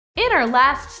In our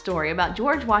last story about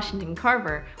George Washington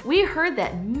Carver, we heard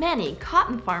that many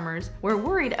cotton farmers were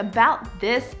worried about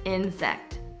this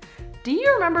insect. Do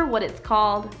you remember what it's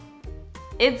called?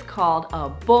 It's called a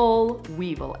boll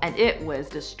weevil, and it was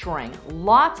destroying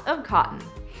lots of cotton.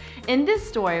 In this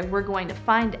story, we're going to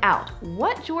find out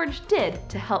what George did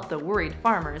to help the worried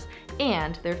farmers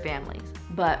and their families.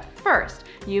 But first,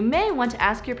 you may want to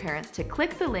ask your parents to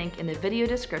click the link in the video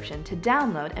description to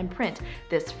download and print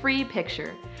this free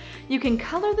picture. You can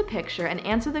color the picture and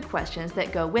answer the questions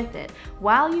that go with it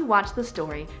while you watch the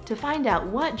story to find out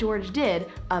what George did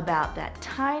about that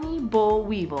tiny boll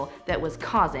weevil that was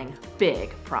causing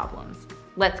big problems.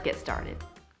 Let's get started.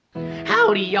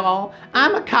 Howdy, y'all.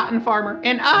 I'm a cotton farmer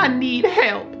and I need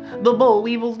help. The boll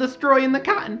weevil's destroying the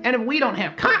cotton, and if we don't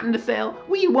have cotton to sell,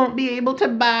 we won't be able to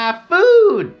buy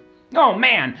food. Oh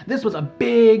man, this was a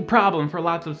big problem for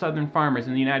lots of southern farmers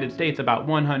in the United States about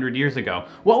 100 years ago.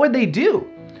 What would they do?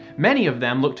 Many of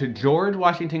them looked to George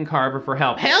Washington Carver for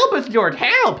help. Help us, George,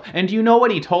 help! And do you know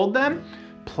what he told them?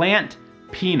 Plant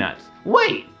peanuts.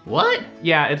 Wait, what?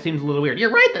 Yeah, it seems a little weird. You're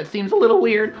right, that seems a little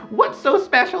weird. What's so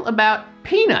special about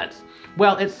peanuts?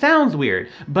 Well, it sounds weird,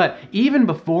 but even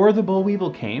before the boll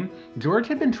weevil came, George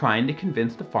had been trying to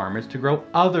convince the farmers to grow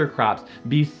other crops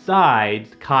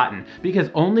besides cotton, because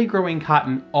only growing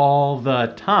cotton all the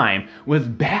time was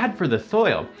bad for the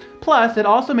soil. Plus, it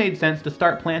also made sense to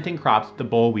start planting crops the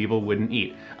boll weevil wouldn't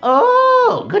eat.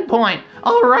 Oh, good point.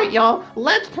 All right, y'all,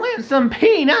 let's plant some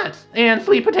peanuts and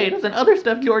sweet potatoes and other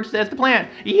stuff George says to plant.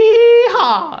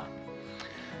 Yeehaw!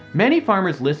 Many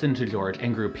farmers listened to George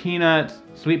and grew peanuts,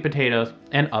 sweet potatoes,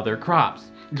 and other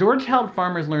crops. George helped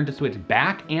farmers learn to switch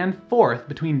back and forth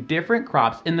between different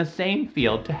crops in the same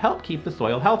field to help keep the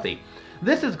soil healthy.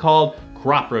 This is called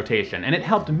crop rotation, and it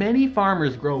helped many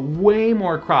farmers grow way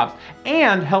more crops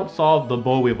and help solve the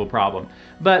boll weevil problem.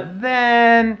 But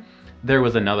then there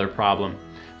was another problem.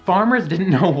 Farmers didn't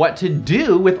know what to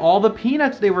do with all the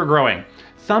peanuts they were growing.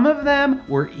 Some of them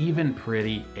were even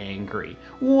pretty angry.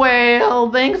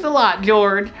 Well, thanks a lot,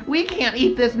 George. We can't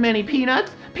eat this many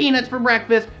peanuts. Peanuts for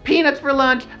breakfast, peanuts for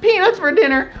lunch, peanuts for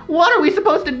dinner. What are we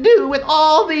supposed to do with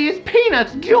all these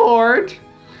peanuts, George?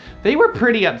 They were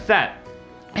pretty upset,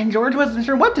 and George wasn't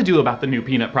sure what to do about the new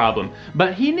peanut problem.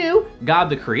 But he knew God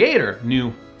the Creator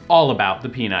knew all about the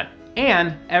peanut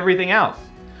and everything else.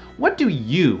 What do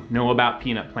you know about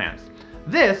peanut plants?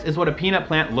 This is what a peanut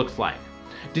plant looks like.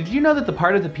 Did you know that the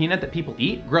part of the peanut that people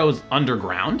eat grows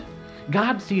underground?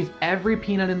 God sees every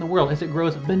peanut in the world as it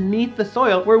grows beneath the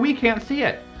soil where we can't see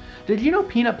it. Did you know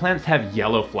peanut plants have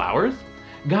yellow flowers?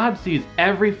 God sees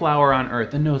every flower on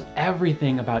earth and knows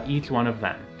everything about each one of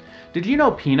them. Did you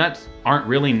know peanuts aren't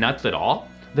really nuts at all?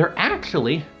 They're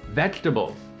actually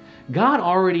vegetables. God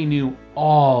already knew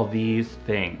all these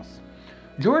things.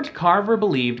 George Carver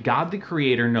believed God the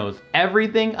Creator knows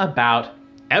everything about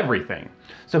everything.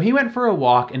 So he went for a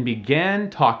walk and began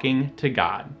talking to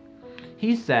God.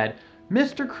 He said,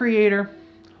 "Mr. Creator,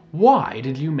 why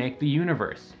did you make the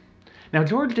universe?" Now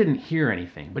George didn't hear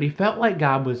anything, but he felt like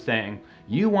God was saying,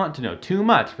 "You want to know too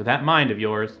much for that mind of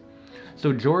yours."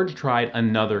 So George tried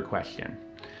another question.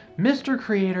 "Mr.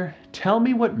 Creator, tell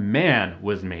me what man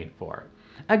was made for."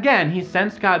 Again, he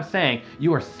sensed God saying,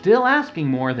 "You are still asking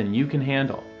more than you can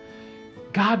handle."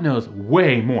 God knows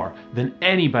way more than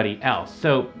anybody else,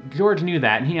 so George knew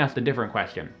that, and he asked a different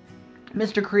question.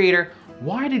 "Mr. Creator,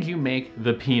 why did you make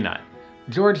the peanut?"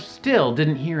 George still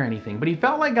didn't hear anything, but he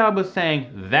felt like God was saying,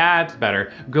 "That's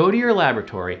better. Go to your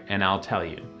laboratory and I'll tell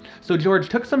you." So George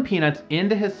took some peanuts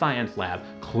into his science lab,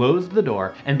 closed the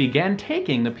door, and began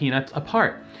taking the peanuts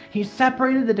apart. He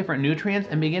separated the different nutrients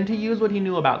and began to use what he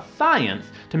knew about science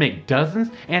to make dozens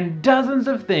and dozens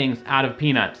of things out of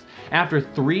peanuts. After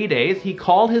 3 days, he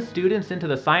called his students into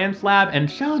the science lab and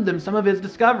showed them some of his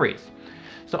discoveries.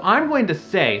 So I'm going to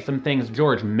say some things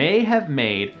George may have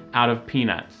made out of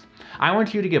peanuts. I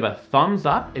want you to give a thumbs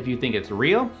up if you think it's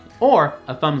real, or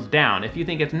a thumbs down if you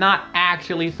think it's not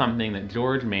actually something that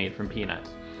George made from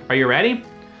peanuts. Are you ready?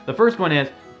 The first one is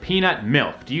peanut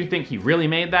milk. Do you think he really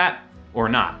made that or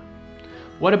not?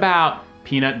 What about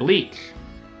peanut bleach,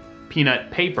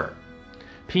 peanut paper,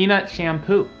 peanut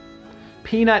shampoo,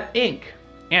 peanut ink,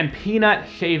 and peanut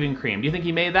shaving cream? Do you think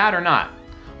he made that or not?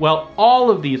 Well, all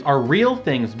of these are real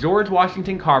things George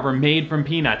Washington Carver made from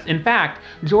peanuts. In fact,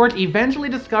 George eventually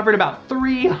discovered about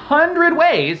 300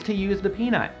 ways to use the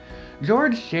peanut.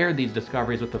 George shared these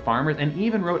discoveries with the farmers and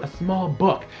even wrote a small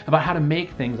book about how to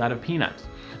make things out of peanuts.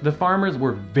 The farmers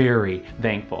were very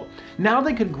thankful. Now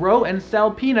they could grow and sell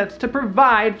peanuts to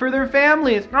provide for their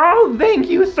families. Oh, thank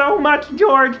you so much,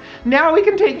 George. Now we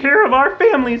can take care of our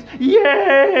families.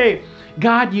 Yay!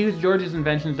 God used George's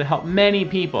inventions to help many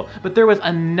people, but there was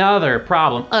another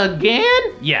problem. Again?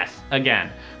 Yes,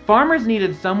 again. Farmers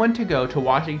needed someone to go to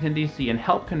Washington, D.C. and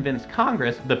help convince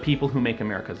Congress, the people who make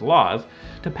America's laws,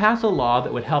 to pass a law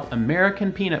that would help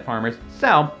American peanut farmers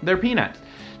sell their peanuts.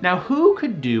 Now, who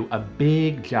could do a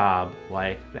big job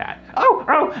like that? Oh,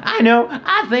 I know.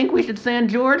 I think we should send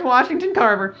George Washington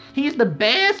Carver. He's the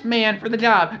best man for the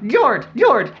job. George,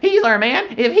 he's our man.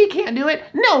 If he can't do it,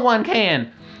 no one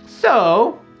can.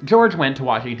 So, George went to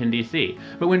Washington, D.C.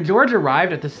 But when George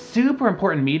arrived at the super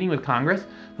important meeting with Congress,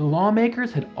 the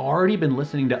lawmakers had already been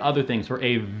listening to other things for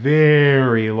a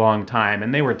very long time,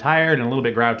 and they were tired and a little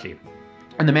bit grouchy.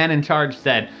 And the man in charge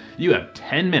said, "You have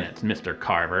 10 minutes, Mr.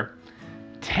 Carver."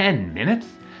 10 minutes?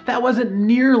 That wasn't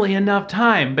nearly enough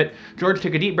time, but George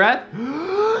took a deep breath,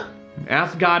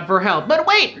 asked God for help. But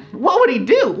wait, what would he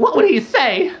do? What would he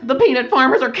say? The peanut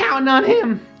farmers are counting on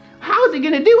him. How is he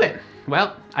gonna do it?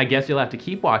 Well, I guess you'll have to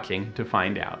keep watching to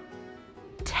find out.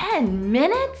 10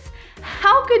 minutes?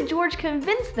 How could George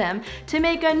convince them to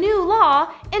make a new law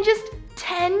in just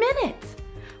 10 minutes?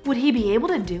 Would he be able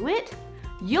to do it?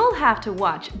 You'll have to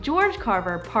watch George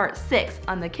Carver Part 6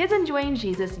 on the Kids Enjoying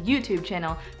Jesus YouTube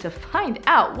channel to find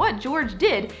out what George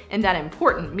did in that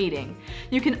important meeting.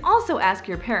 You can also ask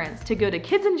your parents to go to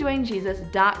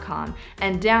kidsenjoyingjesus.com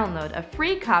and download a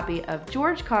free copy of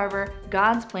George Carver,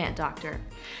 God's Plant Doctor.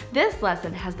 This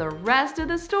lesson has the rest of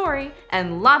the story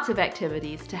and lots of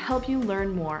activities to help you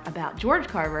learn more about George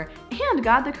Carver and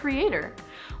God the Creator.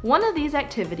 One of these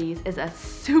activities is a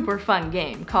super fun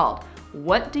game called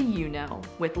What Do You Know?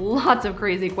 With lots of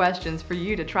crazy questions for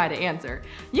you to try to answer.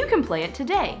 You can play it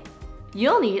today.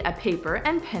 You'll need a paper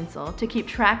and pencil to keep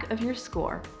track of your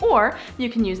score, or you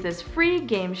can use this free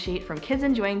game sheet from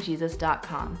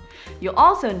kidsenjoyingjesus.com. You'll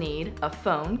also need a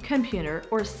phone, computer,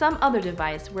 or some other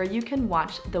device where you can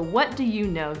watch the What Do You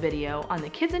Know video on the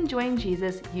Kids Enjoying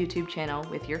Jesus YouTube channel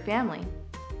with your family.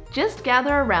 Just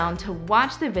gather around to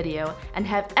watch the video and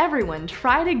have everyone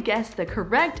try to guess the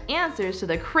correct answers to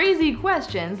the crazy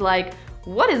questions like,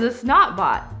 what is a snot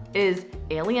bot? Is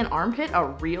alien armpit a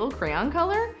real crayon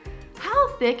color?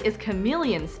 How thick is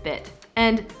chameleon spit?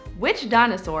 And which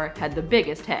dinosaur had the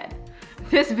biggest head?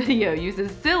 This video uses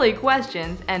silly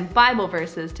questions and Bible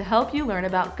verses to help you learn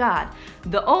about God,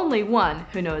 the only one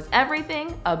who knows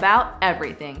everything about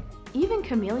everything, even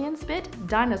chameleon spit,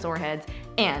 dinosaur heads,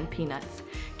 and peanuts.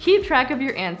 Keep track of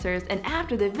your answers, and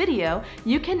after the video,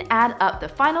 you can add up the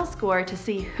final score to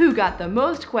see who got the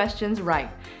most questions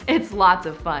right. It's lots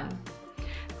of fun.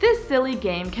 This silly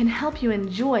game can help you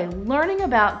enjoy learning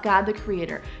about God the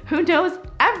Creator, who knows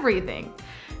everything.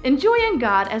 Enjoying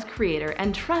God as Creator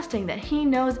and trusting that He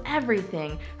knows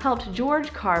everything helped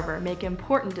George Carver make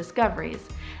important discoveries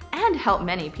and help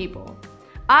many people.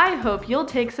 I hope you'll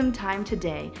take some time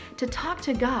today to talk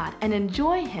to God and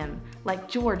enjoy Him like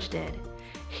George did.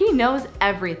 He knows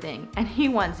everything, and He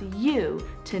wants you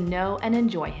to know and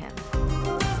enjoy Him.